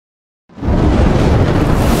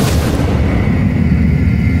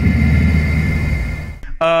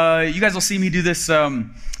you guys will see me do this. So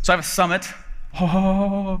I have a summit.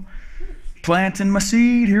 Oh, planting my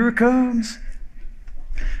seed, here it comes.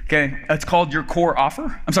 Okay, it's called your core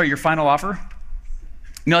offer. I'm sorry, your final offer.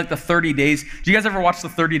 You know, like the 30 days. Do you guys ever watch the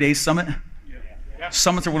 30 Days Summit? Yeah.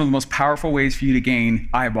 Summits are one of the most powerful ways for you to gain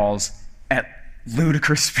eyeballs at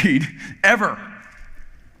ludicrous speed ever.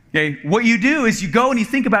 Okay, what you do is you go and you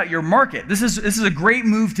think about your market. This is a great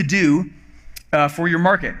move to do for your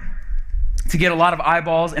market, to get a lot of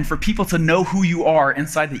eyeballs and for people to know who you are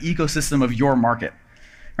inside the ecosystem of your market.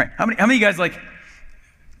 Right? How many of you guys, like,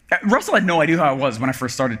 Russell had no idea who I was when I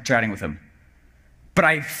first started chatting with him, but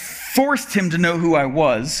I forced him to know who I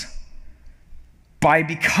was by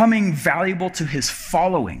becoming valuable to his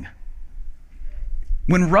following.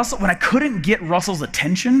 When I couldn't get Russell's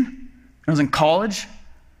attention when I was in college,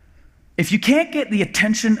 if you can't get the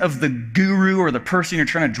attention of the guru or the person you're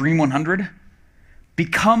trying to dream 100,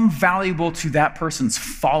 become valuable to that person's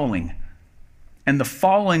following, and the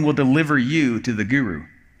following will deliver you to the guru.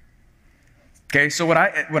 Okay, so what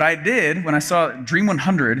I did when I saw Dream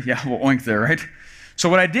 100, yeah, well, oink there, right? So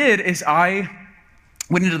what I did is I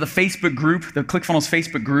went into the Facebook group, the ClickFunnels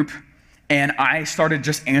Facebook group, and I started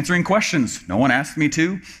just answering questions. No one asked me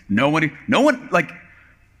to. No one, like,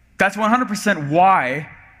 that's 100% why.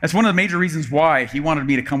 That's one of the major reasons why he wanted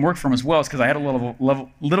me to come work for him as well, is because I had a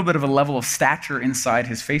little bit of a level of stature inside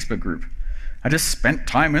his Facebook group. I just spent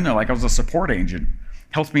time in there like I was a support agent.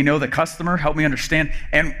 Helped me know the customer, helped me understand.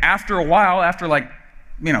 And after a while, after like,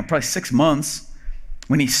 probably 6 months,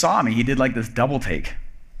 when he saw me, he did like this double take,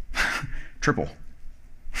 triple.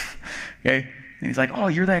 Okay, and he's like, oh,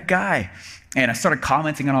 you're that guy. And I started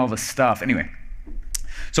commenting on all this stuff. Anyway.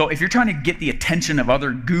 So if you're trying to get the attention of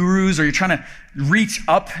other gurus, or you're trying to reach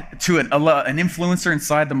up to an influencer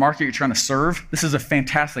inside the market you're trying to serve, this is a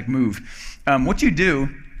fantastic move. What you do,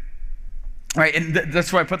 right, and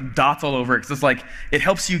that's why I put dots all over it, because it's like, it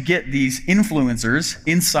helps you get these influencers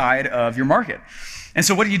inside of your market. And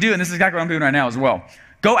so what do you do? And this is exactly what I'm doing right now as well.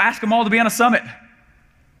 Go ask them all to be on a summit.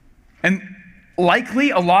 And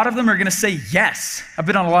likely a lot of them are gonna say yes. I've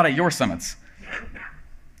been on a lot of your summits.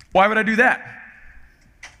 Why would I do that?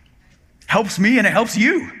 Helps me and it helps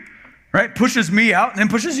you, right? Pushes me out and then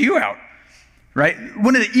pushes you out, right?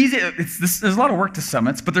 One of the easiest, there's a lot of work to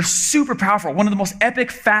summits, but they're super powerful. One of the most epic,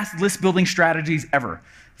 fast list building strategies ever.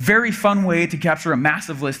 Very fun way to capture a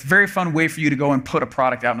massive list. Very fun way for you to go and put a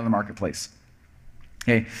product out into the marketplace.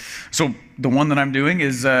 Okay, so the one that I'm doing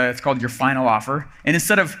is, it's called your final offer. And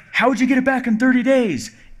instead of, how would you get it back in 30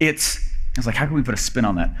 days? I was like, how can we put a spin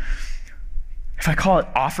on that? If I call it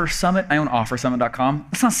Offer Summit, I own OfferSummit.com,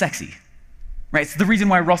 that's not sexy. Right, it's the reason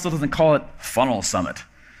why Russell doesn't call it Funnel Summit.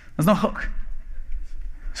 There's no hook.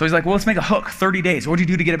 So he's like, well, let's make a hook, 30 days. What do you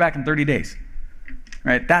do to get it back in 30 days?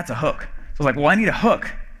 Right, that's a hook. So I was like, well, I need a hook.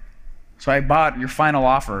 So I bought your final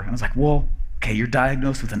offer. And I was like, well, okay, you're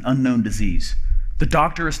diagnosed with an unknown disease. The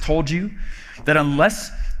doctor has told you that unless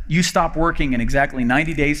you stop working in exactly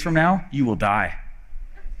 90 days from now, you will die.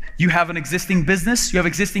 You have an existing business, you have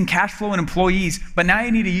existing cash flow and employees, but now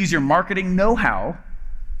you need to use your marketing know-how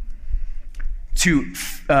to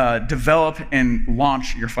develop and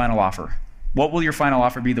launch your final offer. What will your final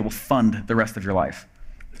offer be that will fund the rest of your life?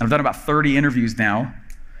 I've done about 30 interviews now,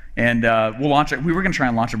 and we'll launch it. We were gonna try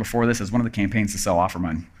and launch it before this as one of the campaigns to sell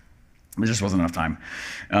OfferMine. There just wasn't enough time.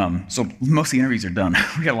 So most of the interviews are done.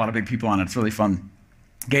 We got a lot of big people on it, it's really fun.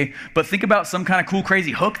 Okay, but think about some kind of cool,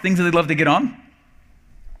 crazy hook, things that they'd love to get on.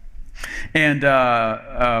 And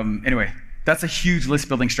anyway, that's a huge list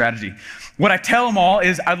building strategy. What I tell them all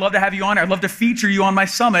is, I'd love to have you on. I'd love to feature you on my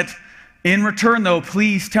summit. In return, though,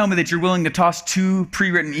 please tell me that you're willing to toss 2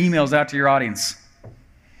 pre-written emails out to your audience.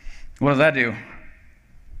 What does that do?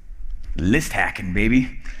 List hacking,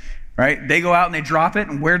 baby. Right? They go out and they drop it,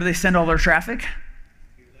 and where do they send all their traffic?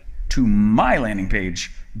 To my landing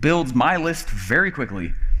page. Builds my list very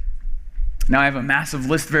quickly. Now I have a massive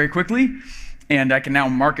list very quickly, and I can now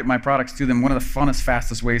market my products to them. One of the funnest,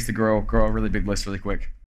 fastest ways to grow a really big list really quick.